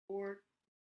Lord.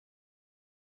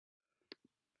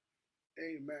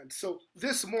 Amen. So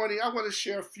this morning, I want to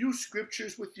share a few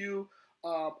scriptures with you.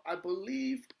 I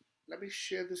believe, let me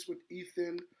share this with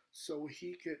Ethan so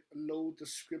he can load the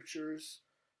scriptures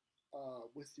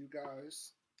with you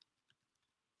guys.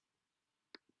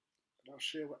 And I'll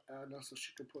share with Anna so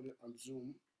she can put it on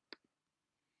Zoom.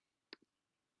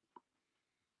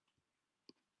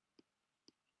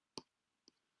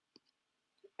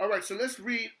 All right, so let's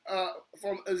read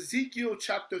from Ezekiel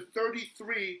chapter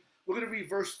 33. We're going to read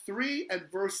verse 3 and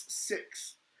verse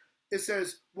 6. It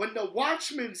says, when the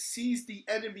watchman sees the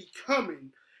enemy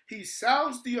coming, he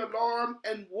sounds the alarm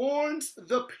and warns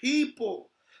the people.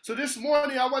 So this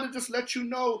morning, I want to just let you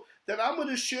know that I'm going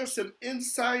to share some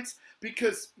insights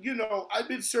because, I've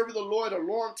been serving the Lord a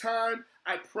long time.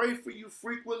 I pray for you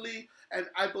frequently, and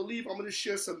I believe I'm going to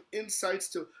share some insights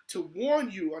to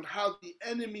warn you on how the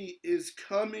enemy is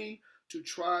coming to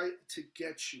try to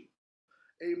get you.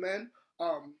 Amen.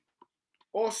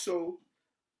 Also,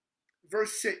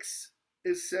 verse 6,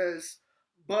 it says,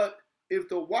 but if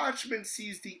the watchman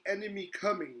sees the enemy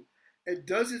coming and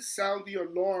doesn't sound the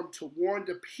alarm to warn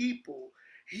the people,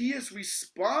 he is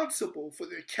responsible for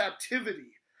their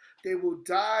captivity. They will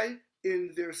die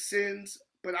in their sins,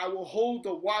 but I will hold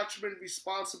the watchman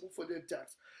responsible for their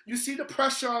deaths. You see the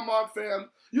pressure I'm on, fam?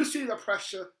 You see the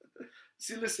pressure?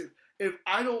 See, listen, if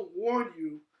I don't warn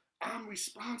you, I'm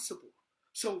responsible.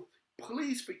 So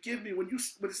please forgive me when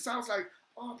it sounds like,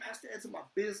 oh, Pastor Ed's in my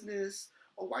business,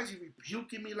 or why is he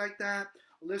rebuking me like that?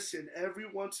 Listen, every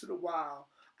once in a while,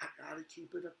 I gotta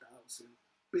keep it 1,000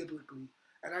 biblically,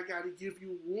 and I gotta give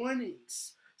you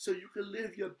warnings so you can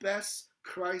live your best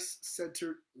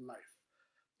Christ-centered life.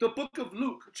 The book of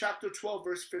Luke, chapter 12,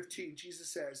 verse 15,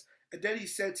 Jesus says, and then he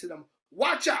said to them,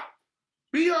 watch out,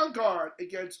 be on guard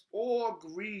against all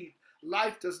greed.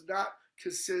 Life does not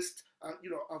consist,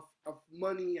 of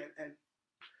money and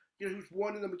he's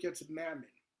warning them against mammon.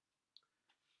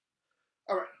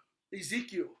 All right,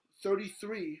 Ezekiel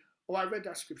 33. Oh, I read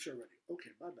that scripture already.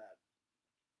 Okay, my bad.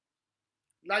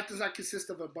 Life does not consist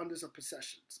of abundance of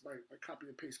possessions. My copy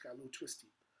and paste got a little twisty.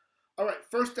 All right,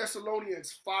 1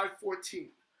 Thessalonians 5:14.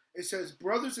 It says,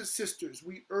 brothers and sisters,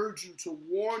 we urge you to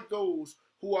warn those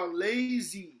who are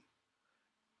lazy,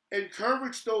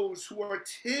 encourage those who are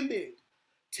timid,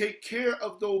 take care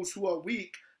of those who are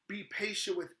weak, be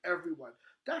patient with everyone.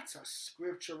 That's a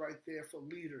scripture right there for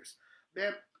leaders.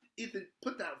 Man, Ethan,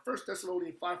 put that 1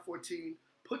 Thessalonians 5:14,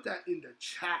 put that in the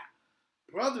chat.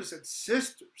 Brothers and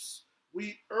sisters,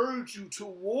 we urge you to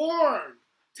warn,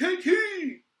 take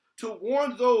heed, to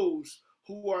warn those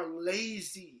who are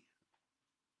lazy.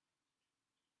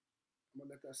 I'm going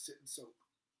to let that sit and soak.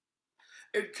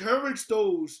 Encourage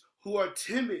those who are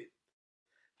timid.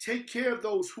 Take care of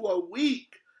those who are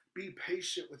weak. Be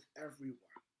patient with everyone.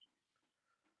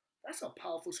 That's a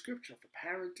powerful scripture for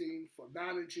parenting, for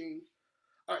managing.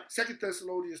 All right, 2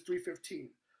 Thessalonians 3:15.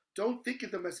 Don't think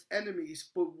of them as enemies,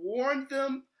 but warn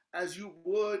them as you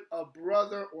would a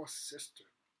brother or sister.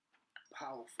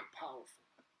 Powerful, powerful,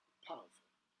 powerful.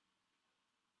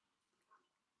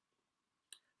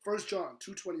 1 John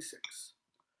 2:26.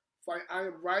 For I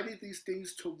am writing these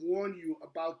things to warn you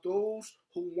about those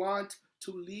who want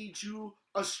to lead you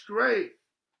astray.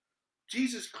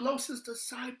 Jesus' closest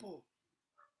disciple.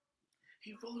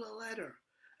 He wrote a letter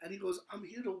and he goes, I'm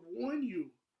here to warn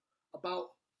you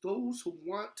about those who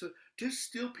want to, there's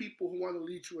still people who want to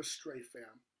lead you astray,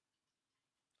 fam.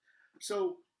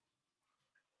 So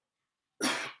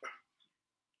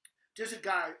there's a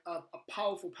guy, a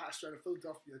powerful pastor out of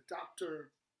Philadelphia,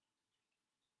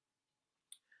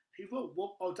 he wrote,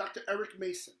 Dr. Eric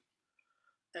Mason.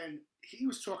 And he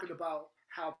was talking about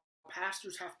how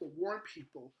pastors have to warn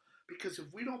people because if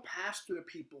we don't pastor the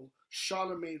people,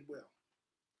 Charlemagne will.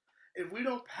 If we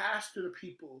don't pastor the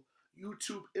people,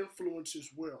 YouTube influencers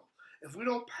will. If we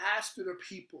don't pastor the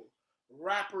people,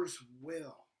 rappers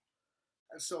will.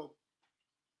 And so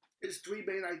it's 3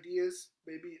 main ideas.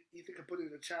 Maybe Ethan can put it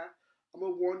in the chat. I'm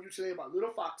going to warn you today about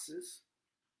little foxes,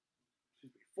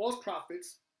 false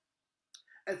prophets,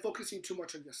 and focusing too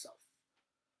much on yourself.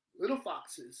 Little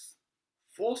foxes,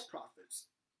 false prophets,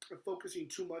 and focusing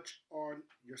too much on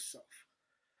yourself.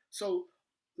 So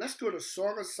let's go to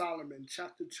Song of Solomon,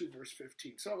 chapter 2, verse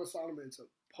 15. Song of Solomon is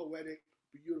a poetic,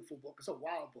 beautiful book. It's a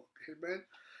wild book, amen?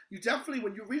 You definitely,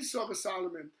 when you read Song of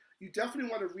Solomon, you definitely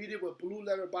want to read it with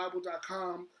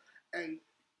blueletterbible.com and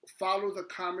follow the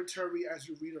commentary as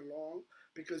you read along,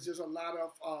 because there's a lot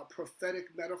of prophetic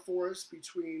metaphors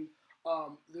between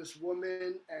this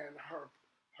woman and her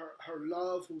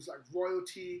love, who's like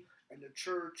royalty, and the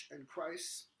church and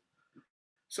Christ.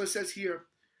 So it says here,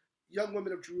 young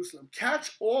women of Jerusalem,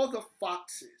 catch all the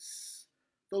foxes,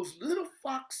 those little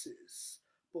foxes,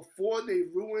 before they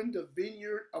ruin the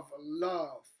vineyard of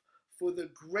love, for the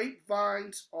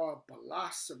grapevines are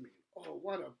blossoming. Oh,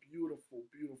 what a beautiful,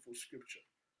 beautiful scripture.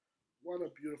 What a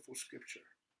beautiful scripture.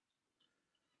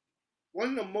 One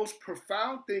of the most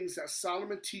profound things that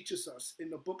Solomon teaches us in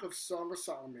the book of Song of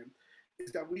Solomon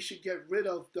is that we should get rid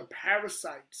of the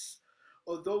parasites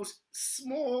or those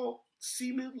small,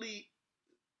 seemingly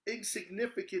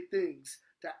insignificant things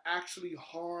that actually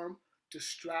harm,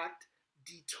 distract,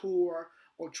 detour,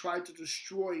 or try to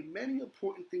destroy many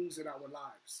important things in our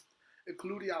lives,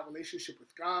 including our relationship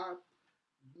with God,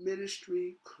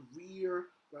 ministry, career,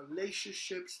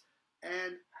 relationships,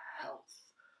 and health.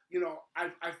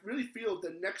 I really feel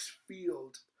the next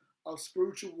field of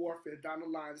spiritual warfare down the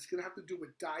line is going to have to do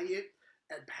with diet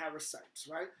and parasites,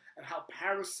 right? And how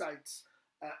parasites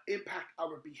impact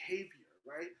our behavior,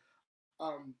 right?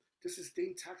 This is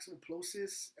thing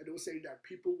taxoplosis, and it was saying that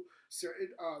people,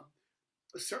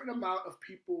 a certain amount of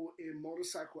people in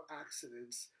motorcycle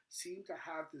accidents seem to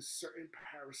have this certain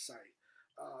parasite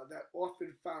that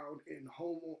often found in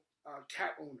home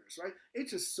cat owners, right?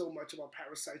 It's just so much about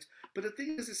parasites. But the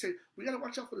thing is, it says we got to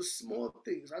watch out for the small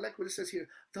things. I like what it says here: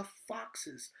 the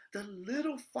foxes, the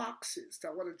little foxes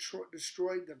that want to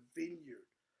destroy the vineyard.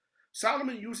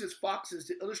 Solomon uses foxes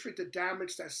to illustrate the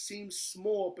damage that seems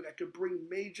small, but that could bring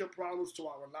major problems to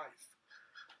our life.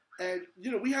 And,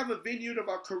 we have a vineyard of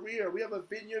our career. We have a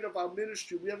vineyard of our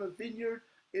ministry. We have a vineyard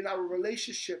in our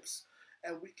relationships.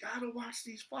 And we got to watch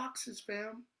these foxes,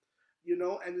 fam.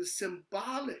 And it's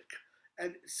symbolic.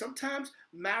 And sometimes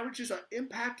marriages are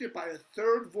impacted by a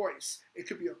third voice. It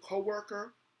could be a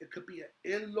coworker. It could be an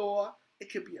in-law.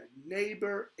 It could be a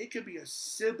neighbor. It could be a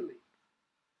sibling.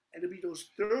 And it'll be those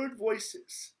third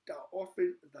voices that are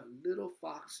often the little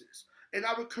foxes. In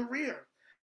our career,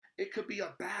 it could be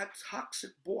a bad,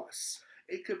 toxic boss.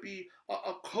 It could be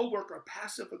a coworker,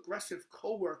 passive-aggressive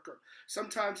coworker.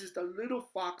 Sometimes it's the little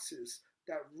foxes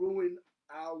that ruin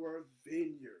our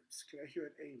vineyards. Can I hear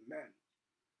an amen?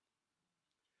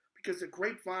 Because the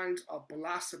grapevines are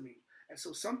blossoming. And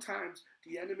so sometimes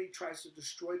the enemy tries to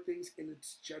destroy things in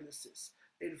its genesis,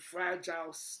 in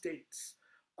fragile states.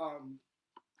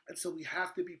 And so we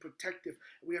have to be protective.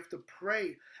 We have to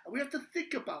pray. And we have to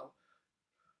think about,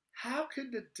 how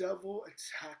can the devil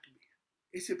attack me?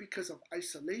 Is it because of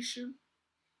isolation?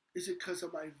 Is it because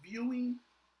of my viewing?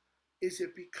 Is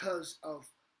it because of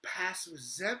past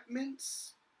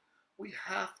resentments? We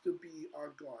have to be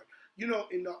on guard.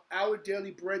 In the Our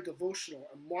Daily Bread devotional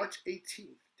on March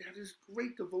 18th, they had this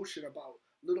great devotion about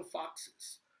little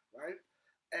foxes, right?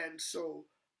 And so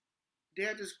they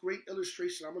had this great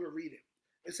illustration. I'm going to read it.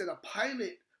 It said a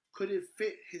pilot couldn't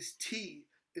fit his tea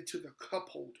into the cup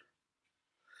holder.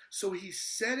 So he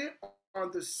set it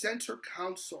on the center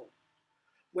console.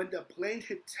 When the plane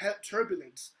hit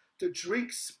turbulence, the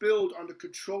drink spilled on the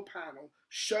control panel,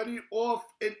 shutting off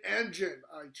an engine.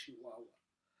 Ay, Chihuahua.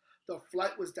 The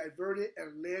flight was diverted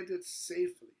and landed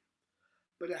safely.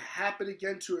 But it happened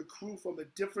again to a crew from a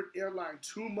different airline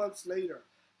 2 months later.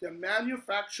 The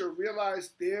manufacturer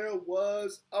realized there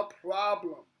was a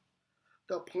problem.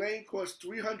 The plane cost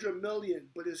 $300 million,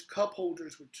 but its cup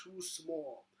holders were too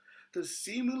small. The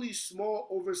seemingly small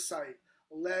oversight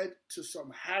led to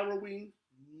some harrowing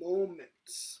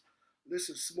moments.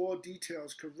 Listen, small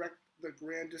details correct the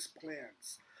grandest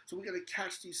plans. So we got to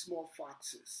catch these small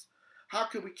foxes. How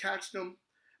can we catch them?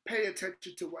 Pay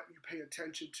attention to what you pay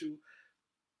attention to.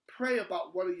 Pray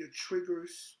about what are your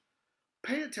triggers.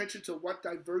 Pay attention to what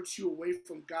diverts you away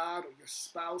from God or your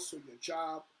spouse or your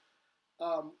job.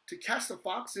 To catch the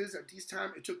foxes at this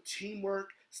time, it took teamwork.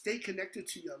 Stay connected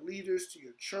to your leaders, to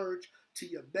your church, to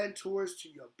your mentors, to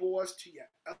your boss, to your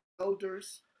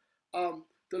elders.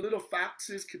 The little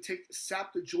foxes can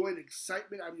sap the joy and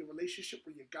excitement out of your relationship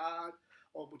with your God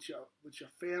or with your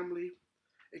family.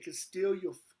 It can steal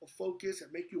your focus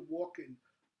and make you walk in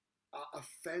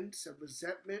offense and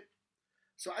resentment.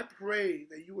 So I pray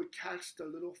that you would catch the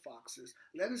little foxes.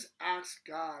 Let us ask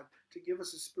God to give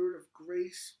us a spirit of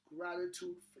grace,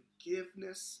 gratitude,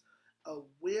 forgiveness,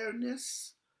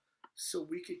 awareness, so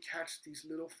we can catch these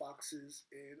little foxes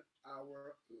in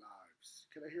our lives.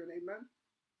 Can I hear an amen?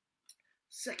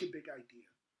 Second big idea.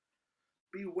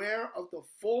 Beware of the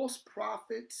false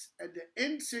prophets and the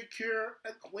insecure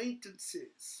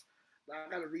acquaintances. Now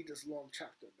I got to read this long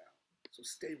chapter now, so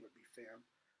stay with me, fam.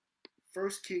 1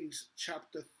 Kings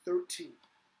chapter 13.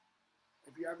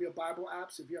 If you have your Bible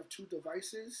apps, if you have 2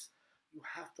 devices, you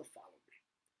have to follow me.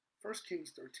 1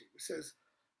 Kings 13. It says,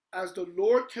 as the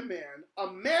Lord commanded, a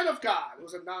man of God, it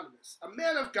was anonymous, a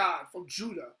man of God from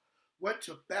Judah went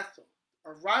to Bethel,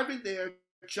 arriving there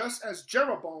just as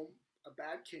Jeroboam, a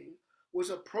bad king, was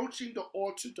approaching the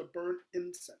altar to burn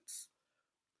incense.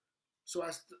 So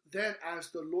as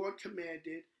the Lord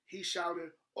commanded, he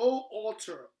shouted, "O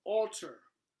altar, altar."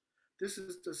 This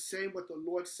is the same what the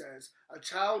Lord says.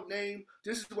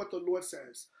 This is what the Lord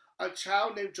says. A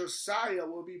child named Josiah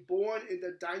will be born in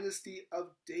the dynasty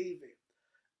of David.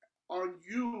 On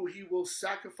you he will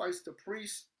sacrifice the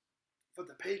priests for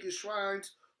the pagan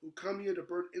shrines who come here to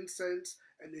burn incense,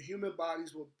 and the human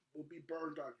bodies will be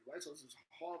burned on you. Right? So this is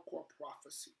hardcore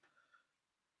prophecy.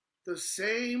 The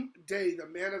same day the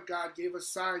man of God gave a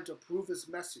sign to prove his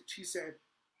message. He said,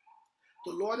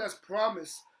 "The Lord has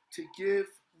promised to give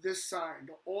this sign.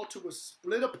 The altar was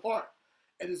split apart,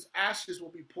 and his ashes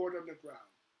will be poured on the ground."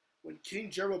 When King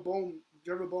Jeroboam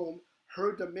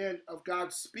heard the man of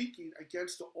God speaking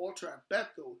against the altar at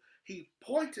Bethel, he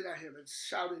pointed at him and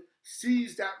shouted,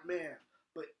 "Seize that man."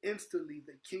 But instantly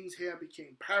the king's hand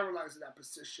became paralyzed in that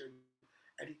position,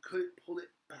 and he couldn't pull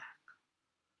it back.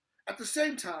 At the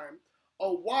same time,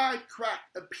 a wide crack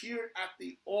appeared at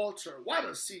the altar. What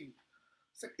a scene!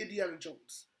 It's like Indiana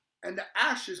Jones. And the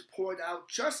ashes poured out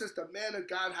just as the man of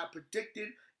God had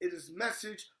predicted in his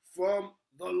message from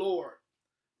the Lord.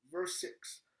 Verse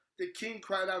 6. The king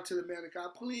cried out to the man of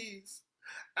God, "Please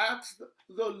ask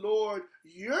the Lord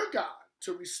your God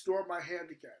to restore my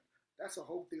hand again." That's a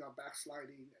whole thing on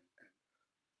backsliding and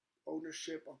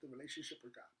ownership of the relationship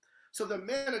with God. So the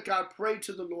man of God prayed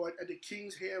to the Lord, and the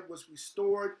king's hand was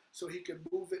restored so he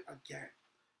could move it again.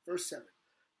 Verse 7.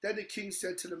 Then the king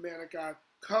said to the man of God,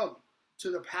 "Come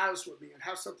to the palace with me and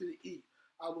have something to eat.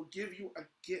 I will give you a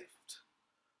gift."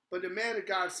 But the man of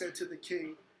God said to the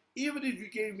king, "Even if you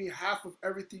gave me half of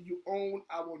everything you own,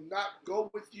 I will not go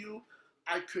with you.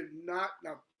 I could not,"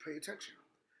 now pay attention,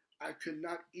 "I could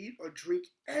not eat or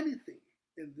drink anything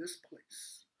in this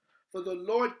place. For the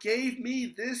Lord gave me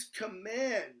this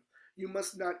command: you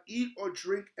must not eat or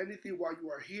drink anything while you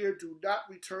are here. Do not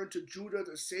return to Judah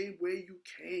the same way you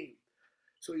came."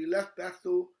 So he left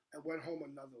Bethel and went home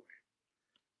another way.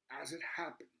 As it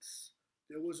happens,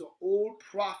 there was an old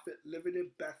prophet living in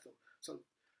Bethel. So it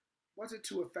wasn't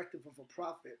too effective of a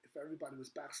prophet if everybody was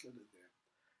backslidden there.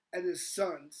 And his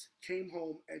sons came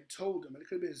home and told him, and it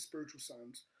could have been his spiritual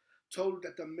sons, told him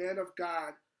that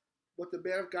what the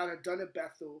man of God had done in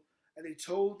Bethel, and they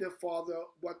told their father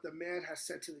what the man had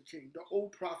said to the king. The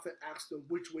old prophet asked them,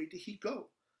 which way did he go?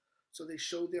 So they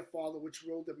showed their father which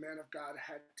road the man of God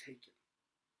had taken.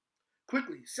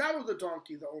 "Quickly, saddle the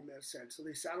donkey," the old man said. So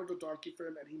they saddled the donkey for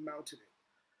him, and he mounted it.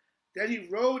 Then he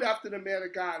rode after the man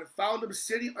of God and found him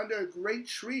sitting under a great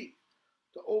tree.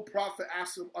 The old prophet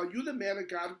asked him, "Are you the man of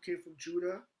God who came from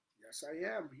Judah?" "Yes, I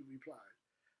am," he replied.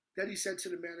 Then he said to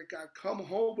the man of God, "Come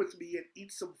home with me and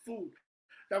eat some food."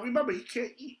 Now remember, he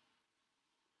can't eat.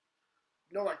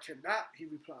 "No, I cannot," he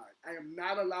replied. "I am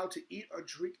not allowed to eat or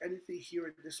drink anything here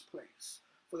in this place.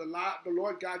 For the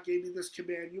Lord God gave me this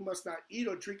command: you must not eat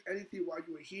or drink anything while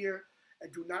you are here,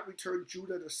 and do not return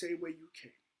Judah the same way you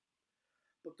came."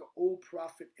 But the old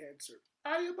prophet answered,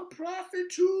 "I am a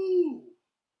prophet too,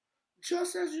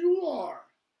 just as you are.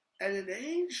 And an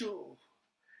angel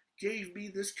gave me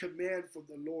this command from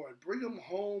the Lord: bring him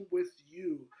home with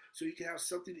you so he can have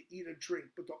something to eat and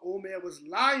drink." But the old man was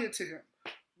lying to him.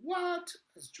 What?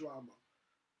 That's drama.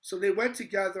 So they went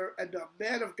together, and the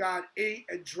man of God ate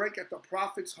and drank at the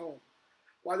prophet's home.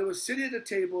 While they were sitting at the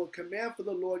table, a command from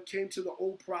the Lord came to the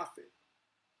old prophet.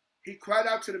 He cried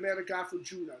out to the man of God from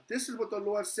Judah, "This is what the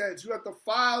Lord says: you have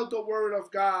defiled the word of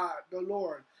God, the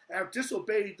Lord, and have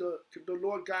disobeyed the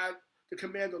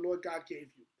command the Lord God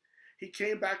gave you. You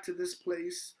came back to this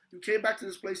place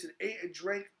and ate and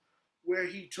drank where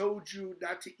he told you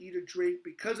not to eat or drink.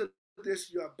 Because of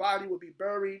this, your body will be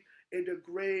buried in the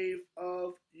grave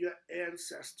of your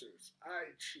ancestors."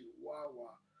 Ay,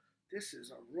 Chihuahua. This is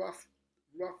a rough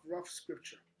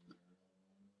scripture.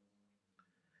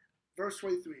 Verse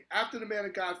 23. After the man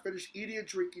of God finished eating and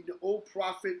drinking, the old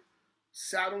prophet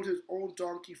saddled his own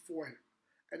donkey for him.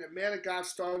 And the man of God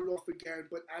started off again,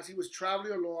 but as he was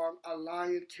traveling along, a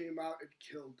lion came out and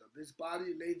killed him. His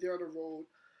body lay there on the road,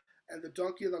 and the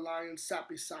donkey and the lion sat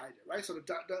beside it. Right? So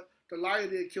the lion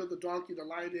didn't kill the donkey, the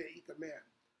lion didn't eat the man.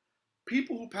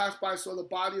 People who passed by saw the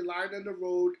body lying on the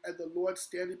road, and the lion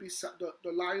standing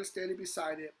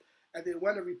beside it, and they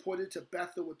went and reported to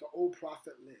Bethel where the old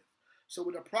prophet lived. So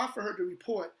when the prophet heard the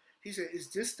report, he said,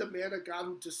 "Is this the man of God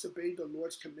who disobeyed the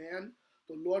Lord's command?"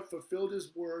 The Lord fulfilled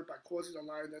his word by causing the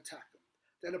lion to attack him.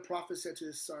 Then the prophet said to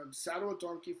his son, "Saddle a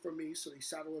donkey for me." So he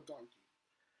saddled a donkey.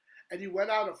 And he went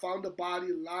out and found the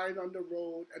body lying on the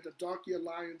road, and the donkey and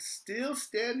lion still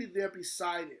standing there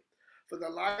beside it. for the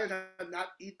lion had not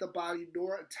eaten the body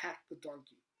nor attacked the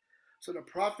donkey. So the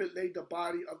prophet laid the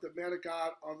body of the man of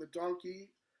God on the donkey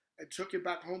and took him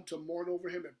back home to mourn over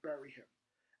him and bury him.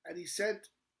 And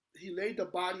he laid the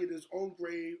body in his own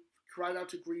grave, cried out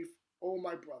to grief, "Oh,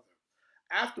 my brother."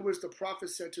 Afterwards, the prophet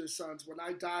said to his sons, "When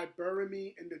I die, bury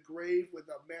me in the grave where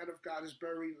the man of God is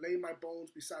buried. Lay my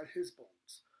bones beside his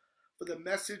bones." For the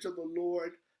message of the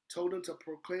Lord told him to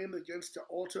proclaim against the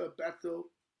altar of Bethel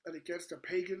and against the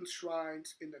pagan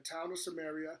shrines in the town of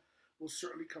Samaria will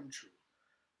certainly come true.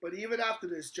 But even after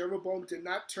this, Jeroboam did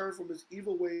not turn from his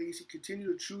evil ways. He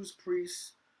continued to choose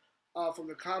priests from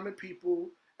the common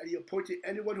people, and he appointed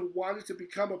anyone who wanted to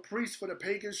become a priest for the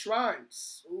pagan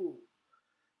shrines. Ooh.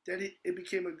 Then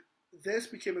this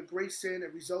became a great sin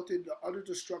and resulted in the utter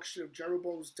destruction of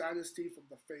Jeroboam's dynasty from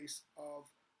the face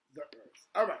of the earth.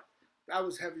 All right, that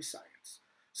was heavy science.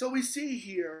 So we see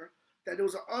here that there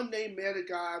was an unnamed man of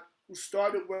God who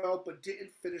started well but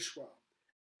didn't finish well.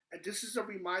 And this is a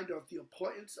reminder of the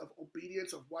importance of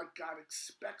obedience of what God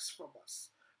expects from us,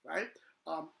 right?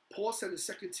 Paul said in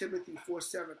 2 Timothy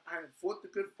 4:7, "I have fought the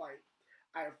good fight,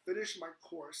 I have finished my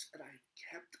course, and I have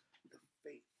kept the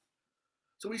faith."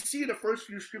 So we see in the first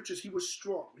few scriptures he was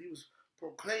strong. He was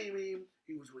proclaiming,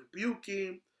 he was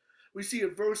rebuking. We see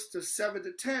in verse 7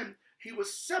 to 10, he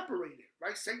was separated,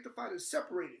 right? Sanctified and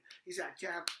separated. He said, "I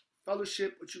can't have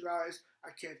fellowship with you guys.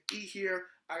 I can't eat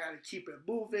here. I got to keep it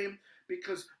moving,"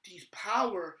 because these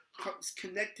power comes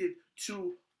connected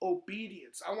to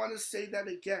obedience. I want to say that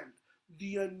again.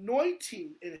 The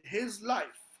anointing in his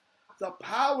life, the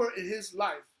power in his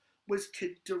life was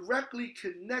directly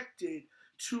connected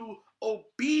to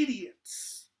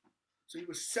obedience. So he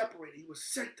was separated. He was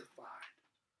sanctified.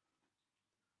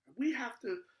 We have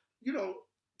to,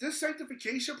 this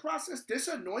sanctification process, this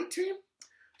anointing,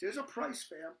 there's a price,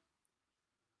 fam.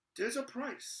 There's a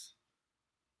price.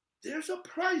 There's a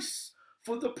price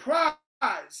for the prize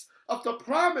of the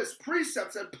promise,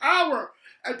 precepts, and power,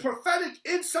 and prophetic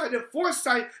insight and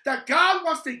foresight that God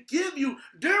wants to give you.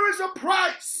 There is a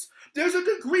price. There's a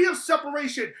degree of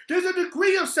separation. There's a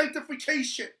degree of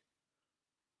sanctification.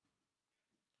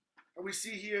 And we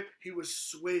see here, he was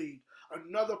swayed.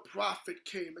 Another prophet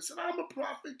came and said, "I'm a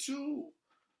prophet too."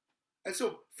 And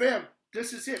so, fam,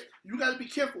 this is it. You got to be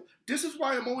careful. This is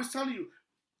why I'm always telling you,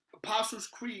 Apostles'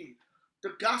 Creed, the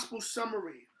Gospel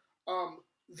Summary,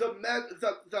 the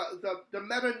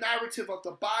meta narrative of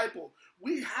the Bible.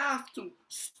 We have to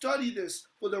study this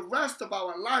for the rest of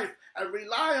our life and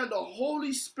rely on the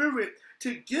Holy Spirit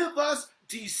to give us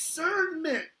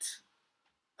discernment.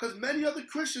 Because many other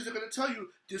Christians are going to tell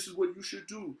you, this is what you should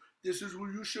do. This is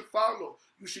what you should follow.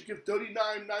 You should give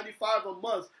 $39.95 a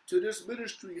month to this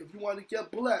ministry if you want to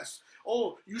get blessed.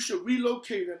 Or you should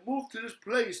relocate and move to this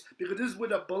place because this is where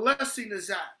the blessing is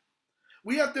at.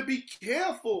 We have to be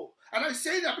careful. And I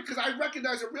say that because I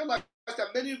recognize and realize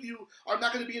that many of you are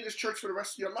not going to be in this church for the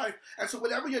rest of your life. And so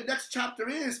whatever your next chapter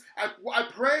is, I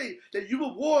pray that you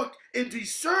will walk in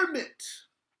discernment.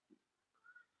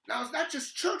 Now, it's not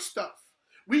just church stuff.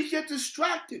 We get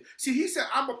distracted. See, he said,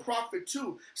 "I'm a prophet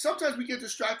too." Sometimes we get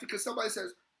distracted because somebody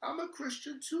says, "I'm a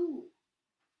Christian too."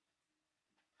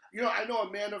 I know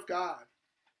a man of God.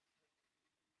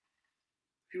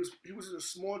 He was in a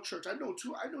small church. I know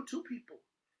two people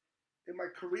in my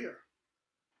career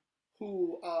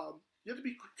who you have to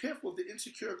be careful of the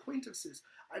insecure acquaintances.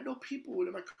 I know people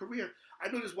in my career. I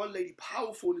know this one lady,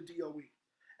 powerful in the DOE,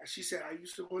 and she said, "I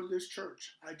used to go to this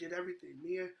church. I did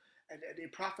everything. And they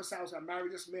prophesied, I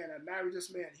married this man. I married this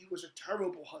man. He was a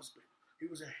terrible husband. He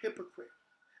was a hypocrite.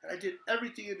 And I did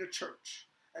everything in the church.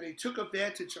 And they took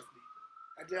advantage of me.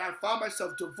 And then I found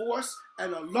myself divorced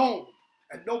and alone.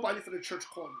 And nobody from the church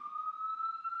called me."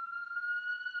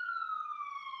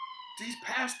 These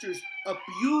pastors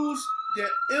abuse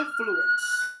their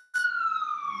influence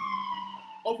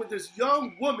over this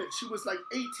young woman. She was like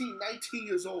 18, 19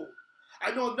 years old. I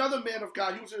know another man of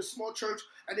God. He was in a small church,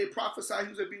 and they prophesied he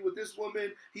was going to be with this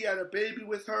woman. He had a baby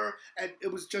with her, and it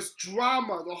was just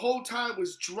drama. The whole time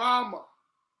was drama.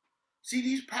 See,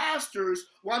 these pastors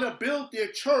want to build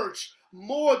their church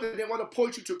more than they want to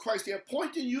point you to Christ. They're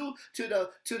pointing you to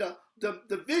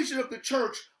the vision of the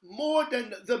church more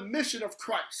than the mission of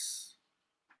Christ.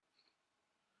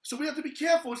 So we have to be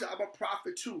careful. Say, "I'm a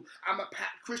prophet too. I'm a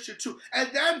Christian too."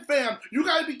 And then, fam, you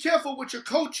got to be careful with your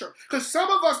culture. Because some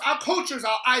of us, our culture is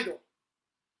our idol.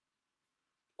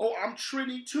 "Oh, I'm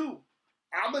Trinity too.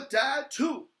 I'm a dad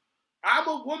too. I'm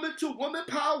a woman too. Woman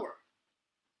power.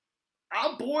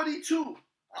 I'm Bordy too.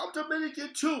 I'm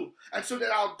Dominican too." And so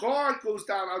that our guard goes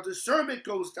down. Our discernment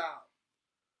goes down.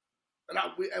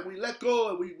 And we let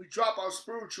go and we drop our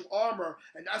spiritual armor.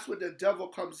 And that's when the devil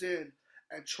comes in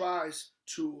and tries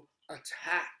to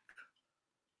attack.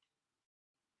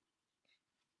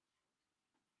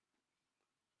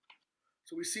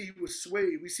 So we see he was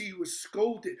swayed. We see he was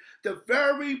scolded. The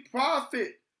very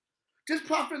prophet. This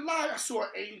prophet lied. I saw an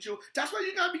angel. That's why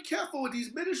you gotta be careful with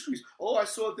these ministries. Oh, I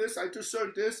saw this. I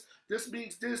discerned this. This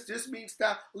means this. This means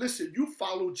that. Listen, you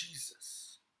follow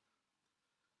Jesus.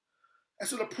 And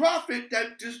so the prophet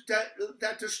that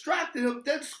distracted him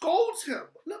then scolds him.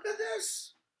 Look at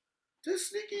this. This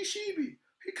sneaky sheepy.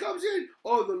 He comes in.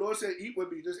 Oh, the Lord said, eat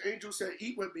with me. This angel said,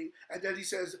 eat with me. And then he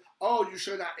says, oh, you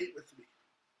should not eat with me.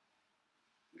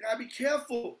 You gotta be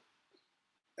careful.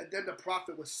 And then the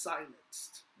prophet was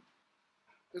silenced.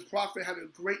 This prophet had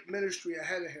a great ministry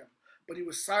ahead of him, but he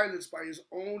was silenced by his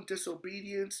own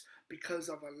disobedience because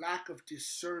of a lack of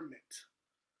discernment.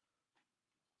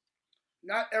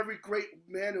 Not every great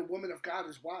man and woman of God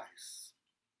is wise.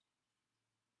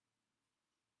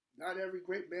 Not every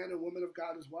great man and woman of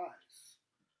God is wise.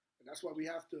 And that's why we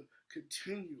have to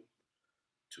continue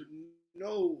to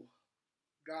know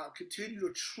God, continue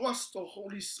to trust the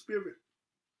Holy Spirit.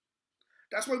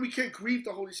 That's why we can't grieve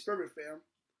the Holy Spirit, fam.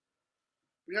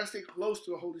 We got to stay close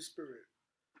to the Holy Spirit.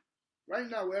 Right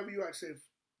now, wherever you are, say,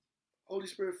 Holy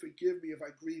Spirit, forgive me if I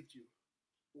grieved you.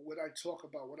 Or what I talk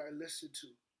about, what I listen to.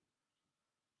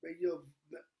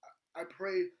 I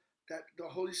pray that the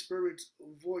Holy Spirit's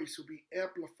voice will be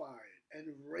amplified and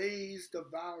raise the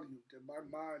value in my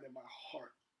mind and my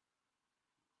heart.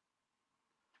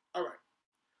 All right.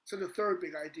 So the third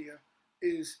big idea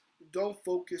is don't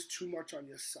focus too much on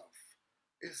yourself.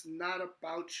 It's not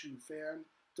about you, fam.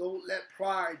 Don't let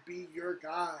pride be your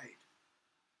guide.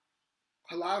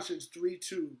 Colossians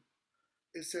 3:2,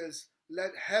 it says,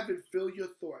 let heaven fill your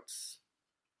thoughts.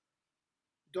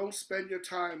 Don't spend your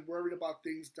time worried about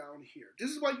things down here.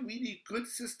 This is why we need good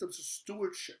systems of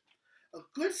stewardship. A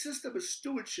good system of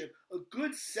stewardship, a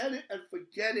good set it and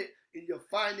forget it in your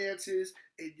finances,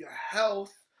 in your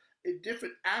health, in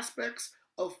different aspects,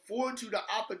 affords you the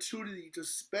opportunity to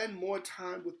spend more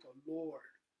time with the Lord.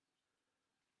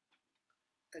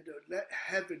 And to let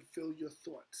heaven fill your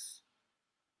thoughts.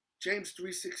 James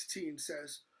 3:16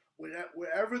 says,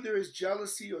 wherever there is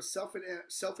jealousy or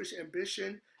selfish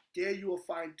ambition, there you will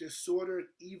find disorder and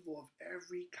evil of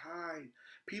every kind.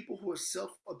 People who are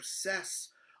self-obsessed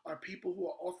are people who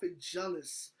are often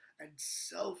jealous and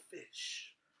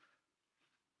selfish.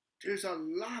 There's a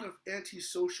lot of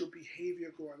antisocial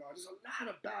behavior going on. There's a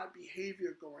lot of bad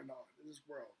behavior going on in this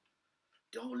world.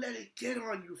 Don't let it get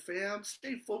on you, fam.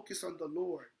 Stay focused on the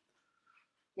Lord.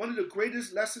 One of the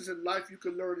greatest lessons in life you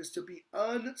can learn is to be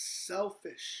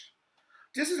unselfish.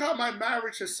 This is how my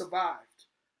marriage has survived.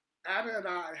 Anna and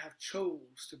I have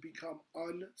chose to become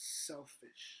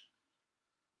unselfish.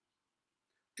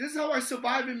 This is how I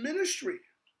survive in ministry.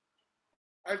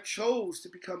 I've chose to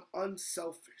become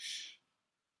unselfish.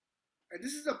 And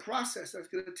this is a process that's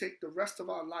going to take the rest of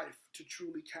our life to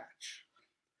truly catch.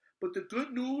 But the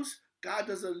good news, God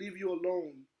doesn't leave you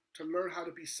alone to learn how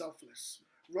to be selfless.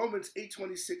 Romans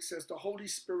 8:26 says the Holy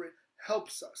Spirit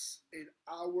helps us in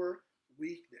our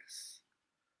weakness.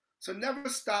 So never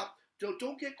stop.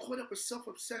 Don't get caught up with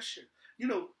self-obsession. You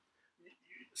know,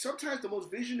 sometimes the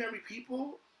most visionary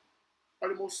people are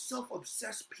the most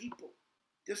self-obsessed people.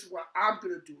 This is what I'm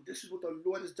going to do. This is what the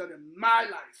Lord has done in my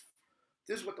life.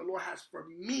 This is what the Lord has for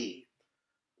me.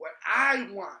 What I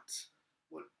want.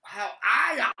 How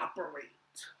I operate.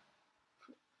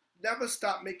 Never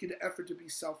stop making the effort to be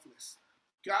selfless.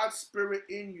 God's Spirit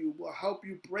in you will help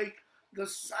you break the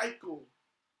cycle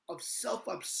of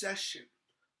self-obsession,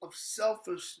 of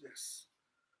selfishness.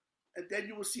 And then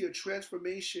you will see a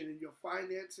transformation in your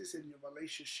finances and your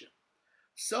relationship.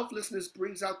 Selflessness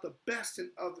brings out the best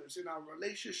in others, in our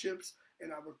relationships,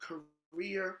 in our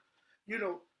career. You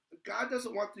know, God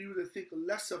doesn't want you to think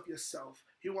less of yourself.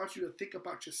 He wants you to think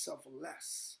about yourself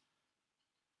less.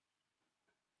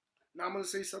 Now I'm going to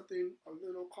say something a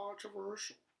little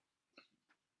controversial.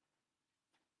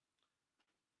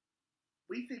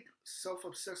 We think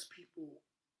self-obsessed people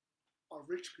are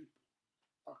rich people,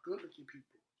 are good-looking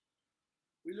people.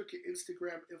 We look at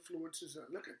Instagram influencers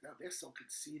and look at them, they're so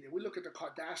conceited. We look at the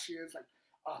Kardashians like,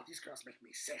 oh, these girls make me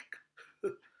sick.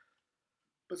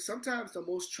 But sometimes the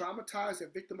most traumatized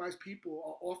and victimized people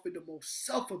are often the most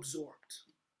self-absorbed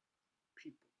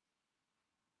people.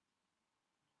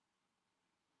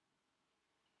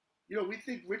 You know, we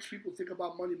think rich people think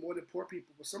about money more than poor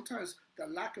people, but sometimes the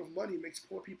lack of money makes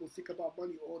poor people think about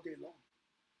money all day long.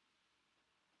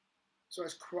 So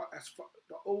as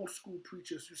the old school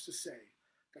preachers used to say,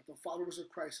 that the followers of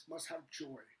Christ must have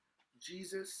joy.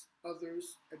 Jesus,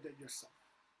 others, and then yourself.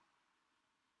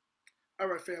 All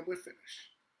right, fam, we're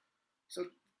finished. So,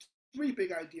 three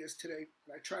big ideas today.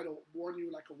 And I try to warn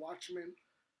you like a watchman.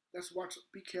 Let's watch.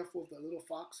 Be careful of the little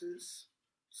foxes,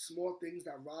 small things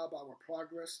that rob our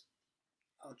progress,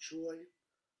 our joy.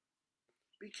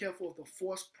 Be careful of the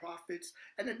false prophets,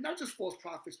 and then not just false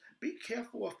prophets. Be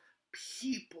careful of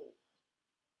people,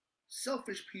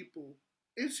 selfish people,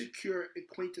 insecure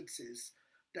acquaintances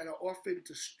that are often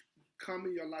to come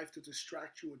in your life to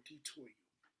distract you or detour you.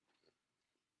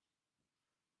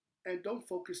 And don't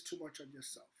focus too much on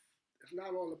yourself. It's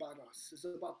not all about us. It's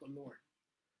about the Lord.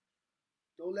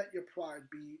 Don't let your pride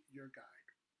be your guide.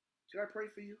 Should I pray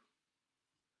for you?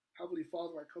 Heavenly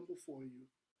Father, I come before you.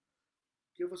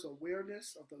 Give us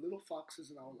awareness of the little foxes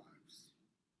in our lives.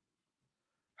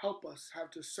 Help us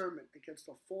have discernment against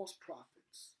the false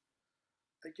prophets,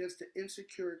 against the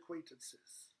insecure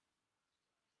acquaintances,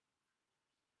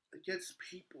 against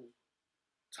people,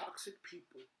 toxic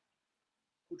people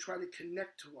who try to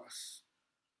connect to us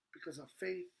because of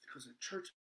faith, because of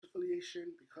church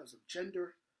affiliation, because of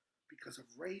gender, because of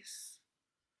race.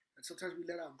 And sometimes we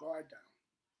let our guard down.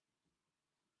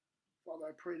 Father,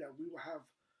 I pray that we will have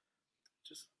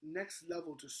just next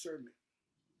level discernment.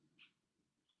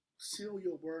 Seal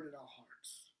your word in our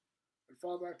hearts. And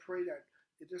Father, I pray that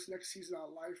in this next season of our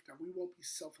life that we won't be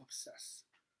self-obsessed.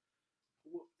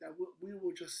 That we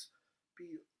will just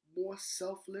be more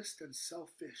selfless than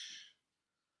selfish.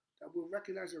 That we'll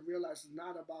recognize and realize it's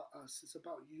not about us, it's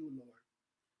about you, Lord,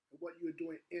 and what you're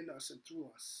doing in us and through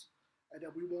us. And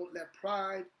that we won't let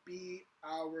pride be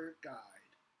our guide.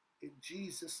 In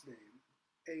Jesus' name,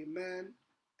 amen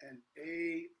and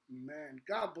amen.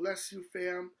 God bless you,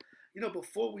 fam. You know,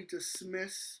 before we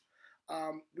dismiss,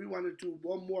 we want to do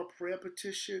one more prayer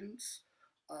petitions.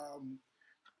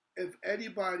 If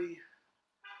anybody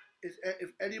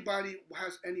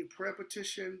has any prayer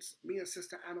petitions, me and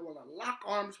Sister Anna will lock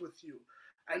arms with you.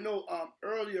 I know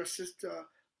earlier, Sister,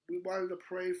 we wanted to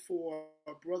pray for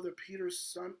Brother Peter's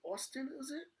son, Austin, is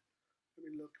it?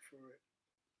 Let me look for it.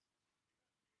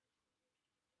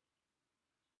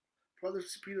 Brother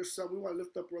Peter's son, we want to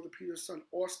lift up Brother Peter's son,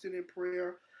 Austin, in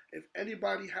prayer. If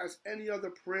anybody has any other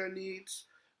prayer needs,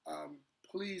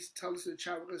 please tell us in the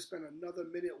chat. We're going to spend another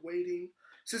minute waiting.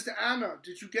 Sister Anna,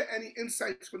 did you get any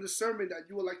insights from the sermon that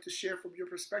you would like to share from your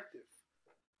perspective?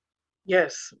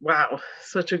 Yes, wow,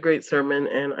 such a great sermon.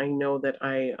 And I know that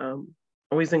I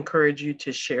always encourage you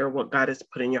to share what God has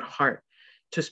put in your heart